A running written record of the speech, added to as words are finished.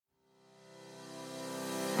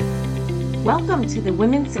Welcome to the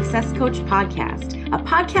Women's Success Coach Podcast, a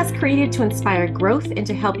podcast created to inspire growth and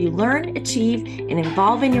to help you learn, achieve, and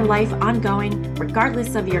evolve in your life ongoing,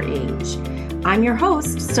 regardless of your age. I'm your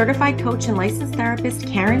host, certified coach and licensed therapist,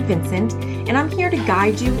 Karen Vincent, and I'm here to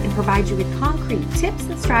guide you and provide you with concrete tips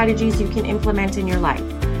and strategies you can implement in your life.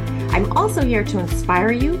 I'm also here to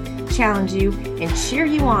inspire you, challenge you, and cheer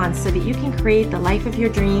you on so that you can create the life of your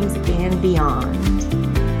dreams and beyond.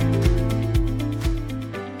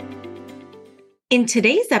 In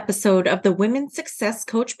today's episode of the Women's Success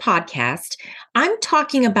Coach Podcast, I'm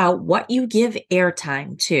talking about what you give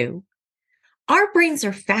airtime to. Our brains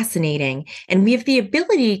are fascinating, and we have the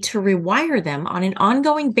ability to rewire them on an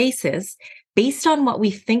ongoing basis based on what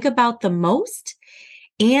we think about the most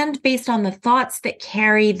and based on the thoughts that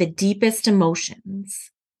carry the deepest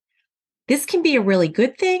emotions. This can be a really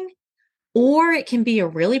good thing, or it can be a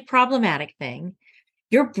really problematic thing.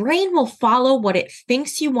 Your brain will follow what it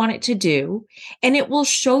thinks you want it to do, and it will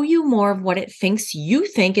show you more of what it thinks you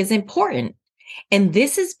think is important. And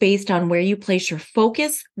this is based on where you place your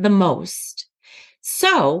focus the most.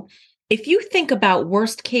 So, if you think about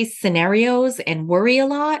worst case scenarios and worry a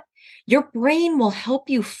lot, your brain will help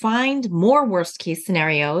you find more worst case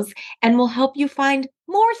scenarios and will help you find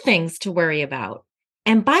more things to worry about.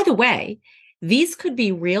 And by the way, these could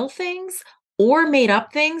be real things or made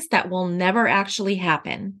up things that will never actually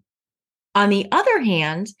happen. On the other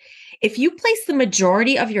hand, if you place the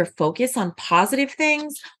majority of your focus on positive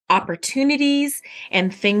things, opportunities,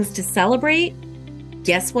 and things to celebrate,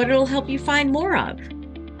 guess what it'll help you find more of?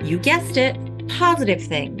 You guessed it, positive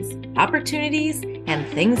things, opportunities, and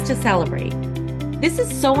things to celebrate. This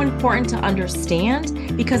is so important to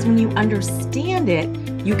understand because when you understand it,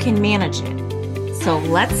 you can manage it. So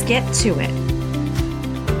let's get to it.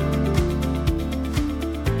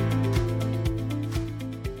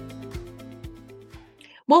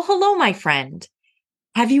 Well, hello, my friend.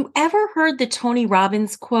 Have you ever heard the Tony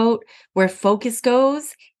Robbins quote, "Where focus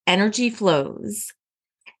goes, energy flows"?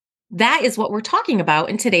 That is what we're talking about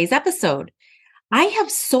in today's episode. I have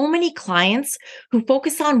so many clients who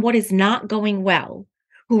focus on what is not going well,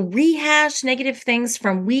 who rehash negative things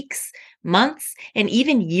from weeks, months, and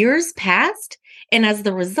even years past, and as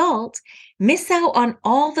the result, miss out on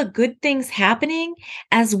all the good things happening,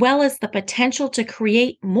 as well as the potential to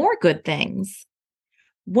create more good things.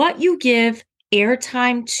 What you give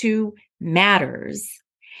airtime to matters.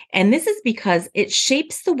 And this is because it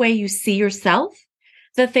shapes the way you see yourself,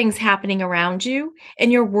 the things happening around you,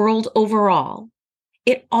 and your world overall.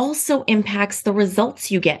 It also impacts the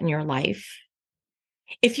results you get in your life.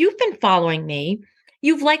 If you've been following me,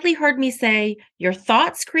 you've likely heard me say, your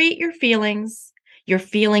thoughts create your feelings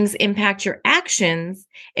impact your actions,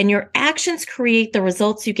 and your actions create the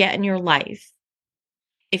results you get in your life.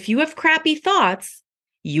 If you have crappy thoughts,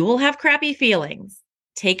 you will have crappy feelings,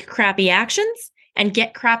 take crappy actions, and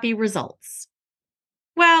get crappy results.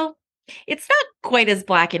 Well, it's not quite as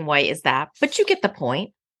black and white as that, but you get the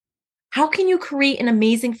point. How can you create an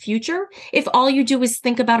amazing future if all you do is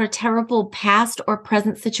think about a terrible past or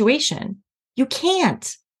present situation? You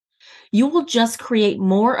can't. You will just create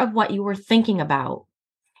more of what you were thinking about.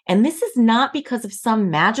 And this is not because of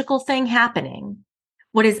some magical thing happening.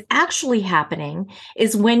 What is actually happening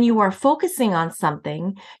is when you are focusing on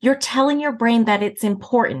something, you're telling your brain that it's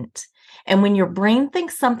important. And when your brain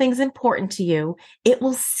thinks something's important to you, it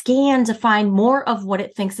will scan to find more of what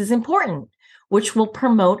it thinks is important, which will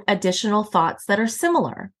promote additional thoughts that are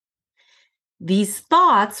similar. These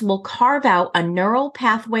thoughts will carve out a neural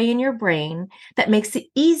pathway in your brain that makes it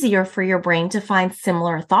easier for your brain to find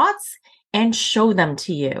similar thoughts and show them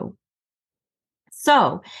to you.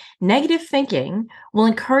 So, negative thinking will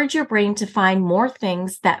encourage your brain to find more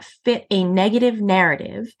things that fit a negative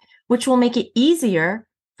narrative, which will make it easier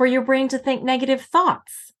for your brain to think negative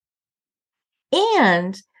thoughts.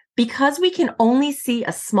 And because we can only see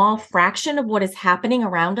a small fraction of what is happening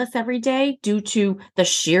around us every day due to the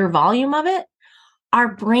sheer volume of it,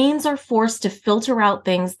 our brains are forced to filter out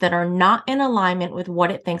things that are not in alignment with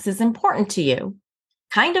what it thinks is important to you.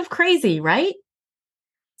 Kind of crazy, right?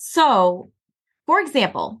 So, for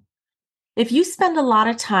example, if you spend a lot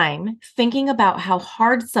of time thinking about how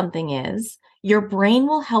hard something is, your brain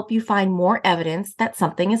will help you find more evidence that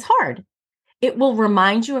something is hard. It will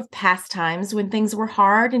remind you of past times when things were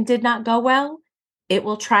hard and did not go well. It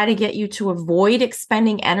will try to get you to avoid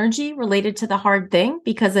expending energy related to the hard thing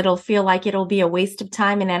because it'll feel like it'll be a waste of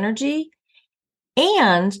time and energy.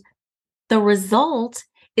 And the result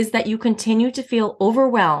is that you continue to feel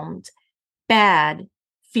overwhelmed, bad,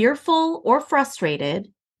 fearful, or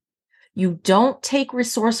frustrated. You don't take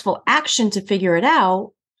resourceful action to figure it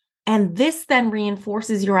out, And this then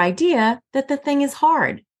reinforces your idea that the thing is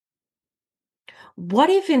hard. What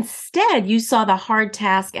if instead you saw the hard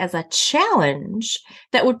task as a challenge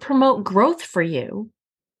that would promote growth for you?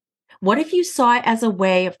 What if you saw it as a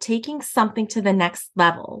way of taking something to the next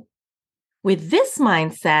level? With this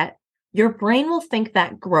mindset, your brain will think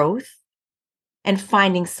that growth and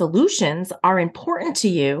finding solutions are important to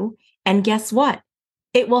you. And guess what?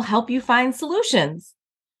 It will help you find solutions.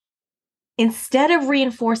 Instead of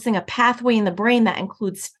reinforcing a pathway in the brain that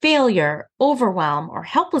includes failure, overwhelm, or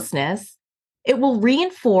helplessness, it will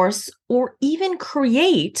reinforce or even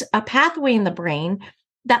create a pathway in the brain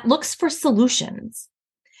that looks for solutions.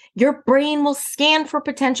 Your brain will scan for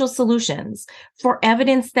potential solutions, for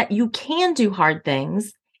evidence that you can do hard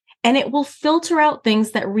things, and it will filter out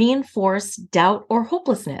things that reinforce doubt or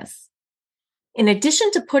hopelessness. In addition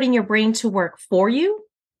to putting your brain to work for you,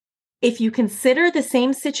 if you consider the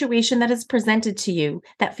same situation that is presented to you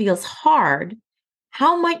that feels hard,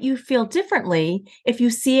 how might you feel differently if you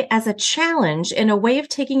see it as a challenge and a way of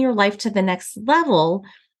taking your life to the next level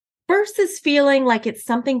versus feeling like it's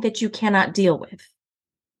something that you cannot deal with?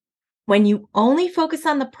 When you only focus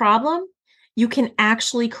on the problem, you can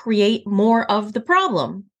actually create more of the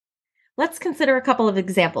problem. Let's consider a couple of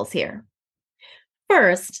examples here.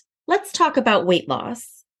 First, let's talk about weight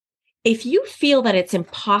loss. If you feel that it's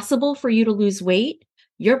impossible for you to lose weight,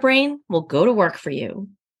 your brain will go to work for you.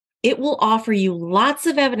 It will offer you lots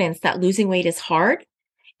of evidence that losing weight is hard.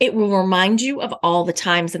 It will remind you of all the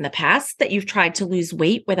times in the past that you've tried to lose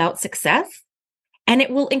weight without success. And it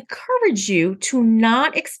will encourage you to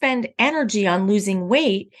not expend energy on losing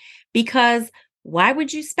weight because why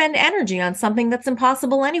would you spend energy on something that's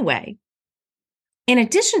impossible anyway? In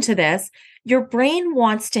addition to this, your brain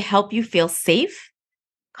wants to help you feel safe,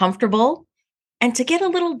 comfortable, and to get a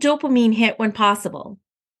little dopamine hit when possible.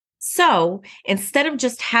 So instead of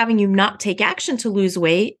just having you not take action to lose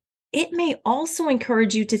weight, it may also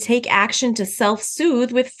encourage you to take action to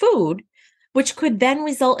self-soothe with food, which could then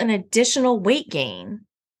result in additional weight gain.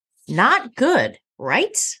 Not good,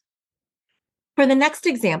 right? For the next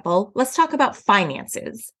example, let's talk about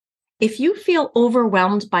finances. If you feel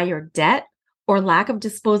overwhelmed by your debt or lack of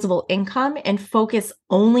disposable income and focus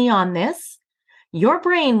only on this, your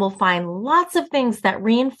brain will find lots of things that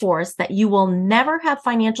reinforce that you will never have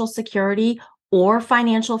financial security or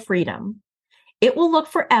financial freedom. It will look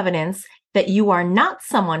for evidence that you are not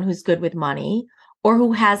someone who's good with money or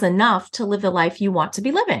who has enough to live the life you want to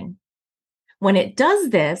be living. When it does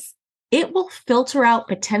this, it will filter out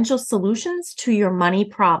potential solutions to your money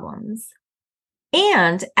problems.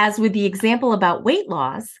 And as with the example about weight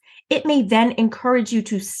loss, it may then encourage you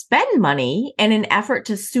to spend money in an effort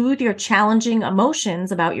to soothe your challenging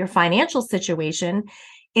emotions about your financial situation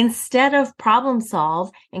instead of problem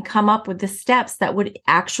solve and come up with the steps that would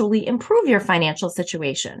actually improve your financial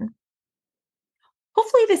situation.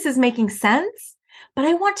 Hopefully this is making sense, but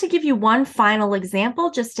I want to give you one final example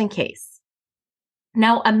just in case.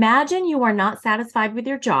 Now imagine you are not satisfied with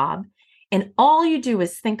your job and all you do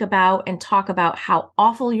is think about and talk about how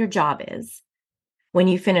awful your job is. When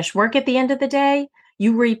you finish work at the end of the day,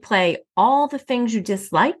 you replay all the things you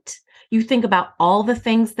disliked, you think about all the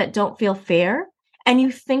things that don't feel fair, and you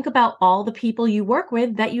think about all the people you work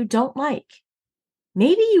with that you don't like.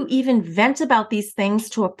 Maybe you even vent about these things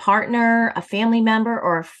to a partner, a family member,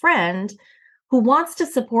 or a friend who wants to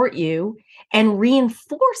support you and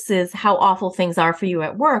reinforces how awful things are for you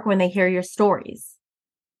at work when they hear your stories.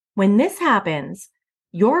 When this happens,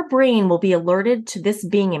 your brain will be alerted to this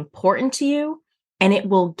being important to you, and it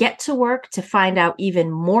will get to work to find out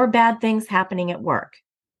even more bad things happening at work.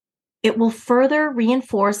 It will further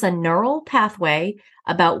reinforce a neural pathway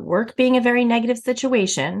about work being a very negative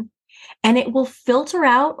situation, and it will filter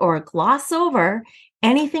out or gloss over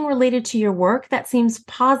anything related to your work that seems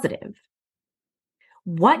positive.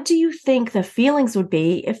 What do you think the feelings would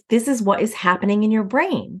be if this is what is happening in your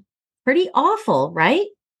brain? Pretty awful, right?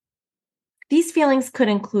 These feelings could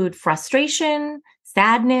include frustration,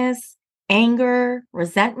 sadness, anger,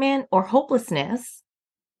 resentment, or hopelessness.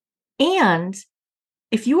 And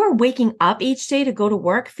if you are waking up each day to go to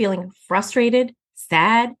work feeling frustrated,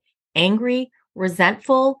 sad, angry,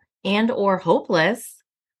 resentful, and or hopeless,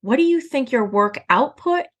 what do you think your work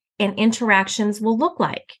output and interactions will look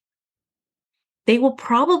like? They will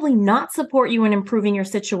probably not support you in improving your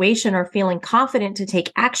situation or feeling confident to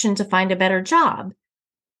take action to find a better job.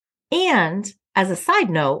 And as a side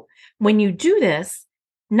note, when you do this,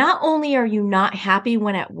 not only are you not happy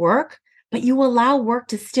when at work, but you allow work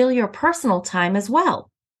to steal your personal time as well.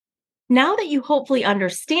 Now that you hopefully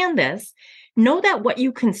understand this, know that what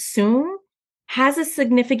you consume has a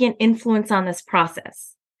significant influence on this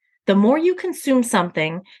process. The more you consume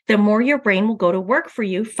something, the more your brain will go to work for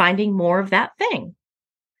you, finding more of that thing.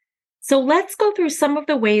 So let's go through some of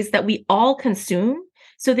the ways that we all consume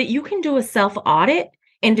so that you can do a self audit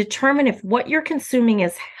and determine if what you're consuming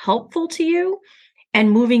is helpful to you and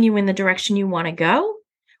moving you in the direction you want to go,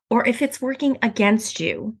 or if it's working against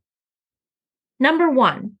you. Number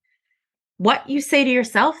one, what you say to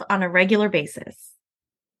yourself on a regular basis.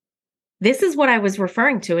 This is what I was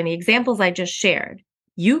referring to in the examples I just shared.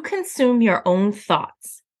 You consume your own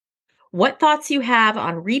thoughts. What thoughts you have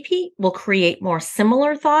on repeat will create more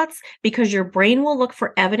similar thoughts because your brain will look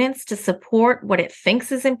for evidence to support what it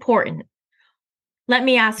thinks is important. Let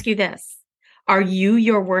me ask you this. Are you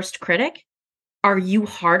your worst critic? Are you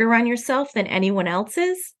harder on yourself than anyone else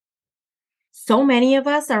is? So many of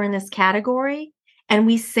us are in this category, and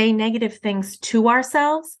we say negative things to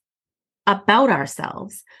ourselves about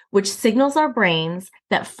ourselves, which signals our brains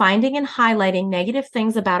that finding and highlighting negative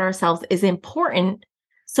things about ourselves is important.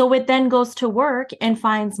 So it then goes to work and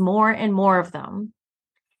finds more and more of them.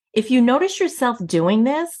 If you notice yourself doing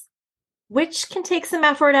this, which can take some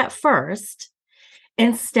effort at first,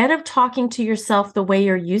 instead of talking to yourself the way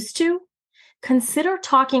you're used to, consider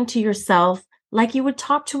talking to yourself like you would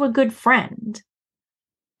talk to a good friend.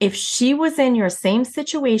 If she was in your same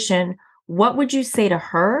situation, what would you say to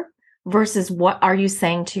her versus what are you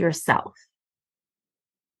saying to yourself?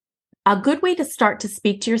 A good way to start to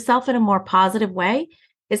speak to yourself in a more positive way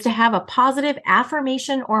is to have a positive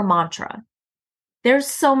affirmation or mantra. There's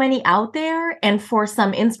so many out there, and for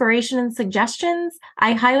some inspiration and suggestions,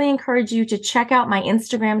 I highly encourage you to check out my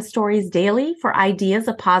Instagram stories daily for ideas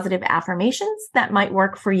of positive affirmations that might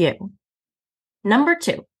work for you. Number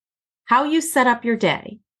two, how you set up your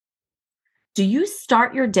day. Do you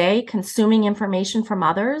start your day consuming information from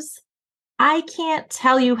others? I can't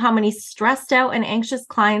tell you how many stressed out and anxious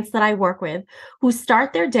clients that I work with who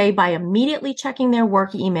start their day by immediately checking their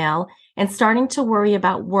work email and starting to worry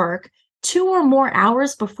about work 2 or more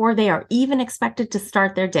hours before they are even expected to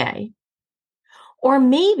start their day. Or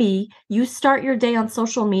maybe you start your day on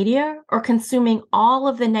social media or consuming all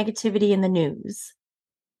of the negativity in the news.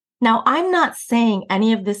 Now, I'm not saying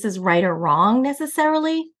any of this is right or wrong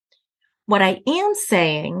necessarily. What I am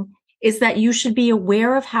saying is that you should be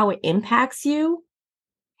aware of how it impacts you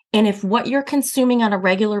and if what you're consuming on a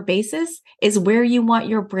regular basis is where you want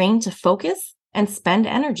your brain to focus and spend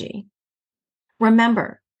energy.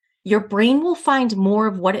 Remember, your brain will find more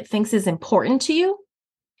of what it thinks is important to you.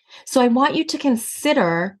 So I want you to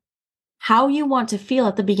consider how you want to feel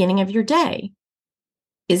at the beginning of your day.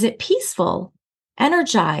 Is it peaceful,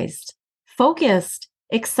 energized, focused,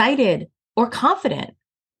 excited, or confident?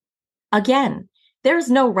 Again, there's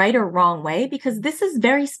no right or wrong way because this is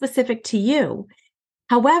very specific to you.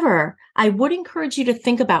 However, I would encourage you to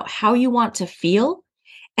think about how you want to feel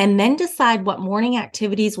and then decide what morning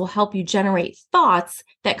activities will help you generate thoughts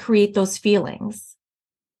that create those feelings.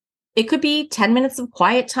 It could be 10 minutes of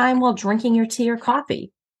quiet time while drinking your tea or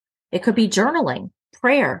coffee. It could be journaling,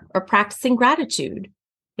 prayer, or practicing gratitude.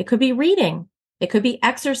 It could be reading. It could be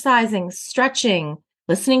exercising, stretching,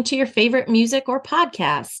 listening to your favorite music or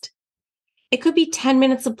podcast. It could be 10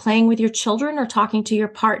 minutes of playing with your children or talking to your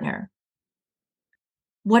partner.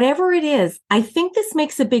 Whatever it is, I think this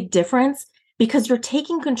makes a big difference because you're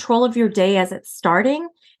taking control of your day as it's starting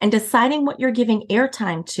and deciding what you're giving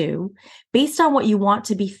airtime to based on what you want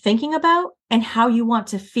to be thinking about and how you want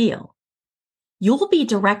to feel. You'll be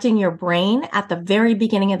directing your brain at the very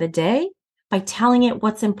beginning of the day by telling it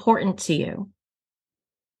what's important to you.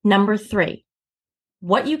 Number 3,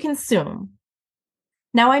 what you consume.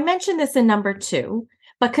 Now, I mentioned this in number 2,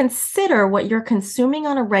 but consider what you're consuming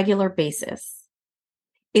on a regular basis.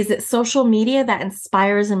 Is it social media that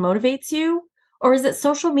inspires and motivates you? Or is it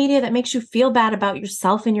social media that makes you feel bad about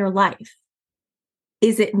yourself and your life?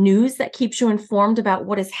 Is it news that keeps you informed about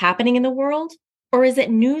what is happening in the world? Or is it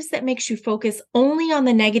news that makes you focus only on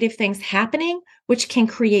the negative things happening, which can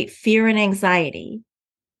create fear and anxiety?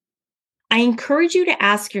 I encourage you to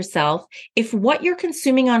ask yourself if what you're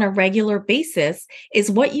consuming on a regular basis is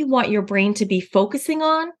what you want your brain to be focusing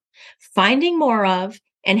on, finding more of,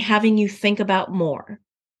 and having you think about more.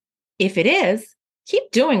 If it is, keep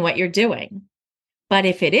doing what you're doing. But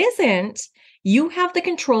if it isn't, you have the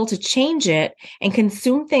control to change it and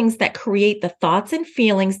consume things that create the thoughts and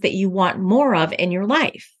feelings that you want more of in your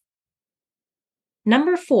life.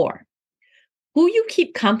 Number 4, who you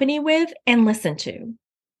keep company with and listen to.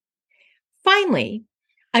 Finally,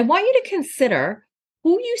 I want you to consider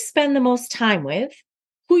who you spend the most time with,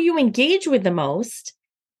 who you engage with the most,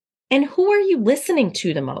 and who are you listening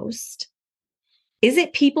to the most? Is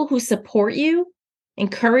it people who support you,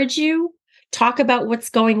 encourage you, talk about what's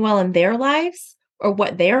going well in their lives or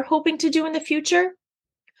what they're hoping to do in the future?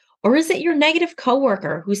 Or is it your negative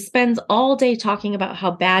coworker who spends all day talking about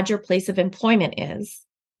how bad your place of employment is?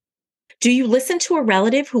 Do you listen to a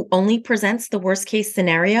relative who only presents the worst case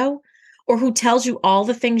scenario or who tells you all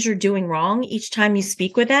the things you're doing wrong each time you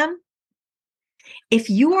speak with them?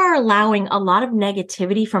 If you are allowing a lot of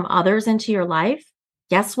negativity from others into your life,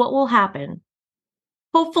 guess what will happen?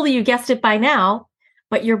 Hopefully you guessed it by now,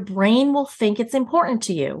 but your brain will think it's important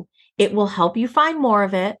to you. It will help you find more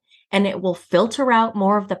of it, and it will filter out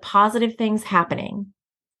more of the positive things happening.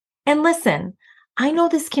 And listen, I know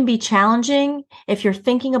this can be challenging if you're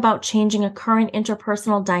thinking about changing a current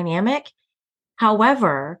interpersonal dynamic.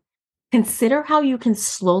 However, consider how you can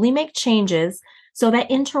slowly make changes so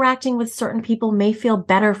that interacting with certain people may feel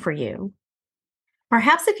better for you.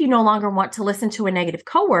 Perhaps if you no longer want to listen to a negative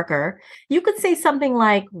coworker, you could say something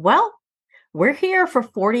like, well, we're here for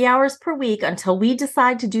 40 hours per week until we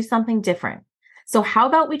decide to do something different. So how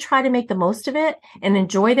about we try to make the most of it and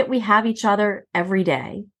enjoy that we have each other every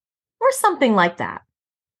day? Or something like that.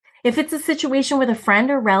 If it's a situation with a friend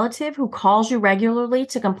or relative who calls you regularly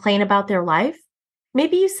to complain about their life,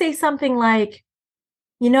 maybe you say something like,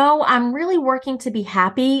 I'm really working to be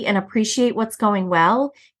happy and appreciate what's going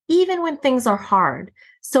well, even when things are hard.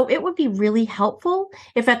 So it would be really helpful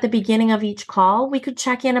if at the beginning of each call, we could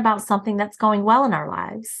check in about something that's going well in our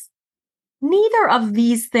lives. Neither of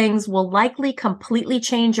these things will likely completely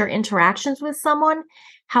change your interactions with someone.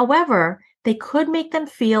 However, they could make them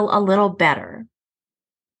feel a little better.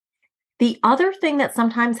 The other thing that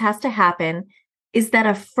sometimes has to happen is that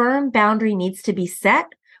a firm boundary needs to be set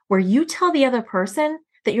where you tell the other person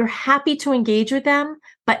that you're happy to engage with them,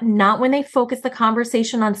 but not when they focus the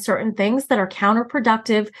conversation on certain things that are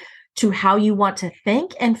counterproductive to how you want to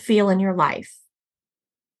think and feel in your life.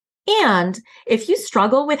 And if you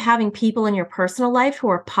struggle with having people in your personal life who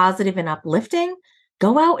are positive and uplifting,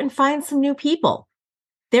 go out and find some new people.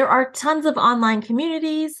 There are tons of online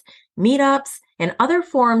communities, meetups, and other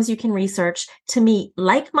forums you can research to meet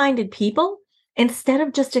like-minded people instead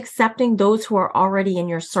of just accepting those who are already in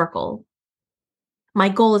your circle. My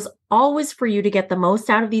goal is always for you to get the most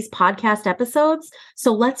out of these podcast episodes,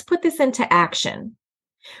 so let's put this into action.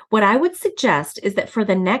 What I would suggest is that for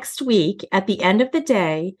the next week, at the end of the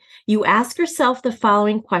day, you ask yourself the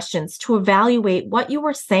following questions to evaluate what you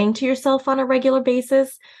were saying to yourself on a regular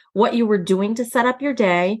basis, what you were doing to set up your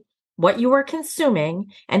day, what you were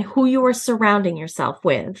consuming, and who you were surrounding yourself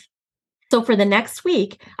with. So for the next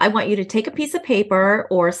week, I want you to take a piece of paper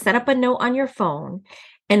or set up a note on your phone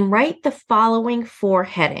and write the following 4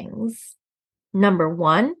 headings. Number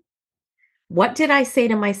 1, what did I say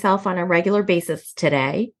to myself on a regular basis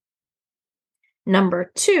today?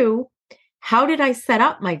 Number 2, how did I set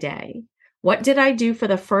up my day? What did I do for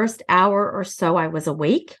the first hour or so I was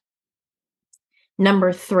awake?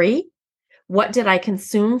 Number 3, what did I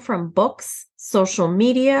consume from books, social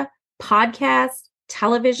media, podcasts,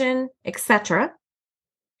 television, etc.?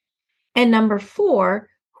 And number 4,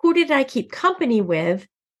 who did I keep company with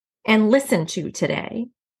and listen to today?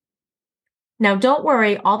 Now, don't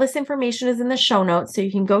worry, all this information is in the show notes, so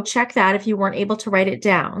you can go check that if you weren't able to write it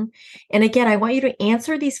down. And again, I want you to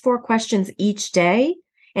answer these 4 questions each day.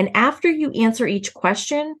 And after you answer each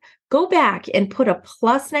question, go back and put a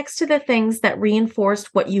plus next to the things that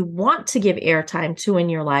reinforced what you want to give airtime to in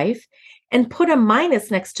your life, and put a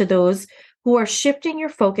minus next to those who are shifting your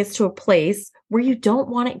focus to a place where you don't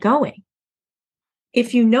want it going.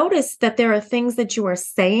 If you notice that there are things that you are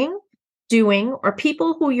saying, doing, or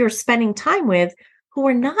people who you're spending time with who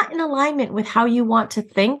are not in alignment with how you want to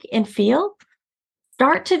think and feel,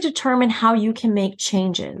 start to determine how you can make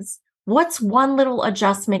changes. What's one little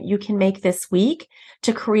adjustment you can make this week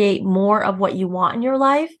to create more of what you want in your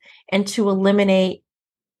life and to eliminate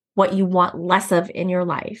what you want less of in your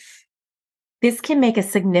life? This can make a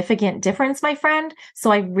significant difference, my friend.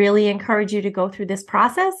 So I really encourage you to go through this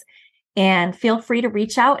process, and feel free to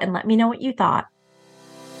reach out and let me know what you thought.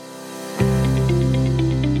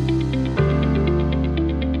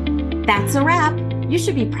 That's a wrap. You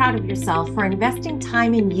should be proud of yourself for investing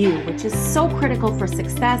time in you, which is so critical for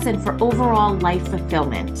success and for overall life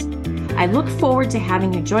fulfillment. I look forward to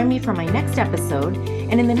having you join me for my next episode.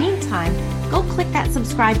 And in the meantime, go click that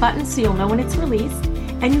subscribe button so you'll know when it's released.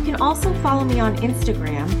 And you can also follow me on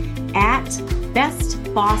Instagram at Best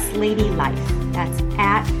Boss Lady Life. That's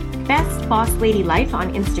at Best Boss Lady Life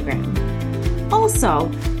on Instagram. Also,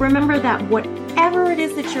 remember that whatever it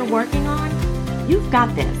is that you're working on, you've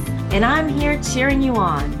got this. And I'm here cheering you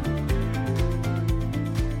on.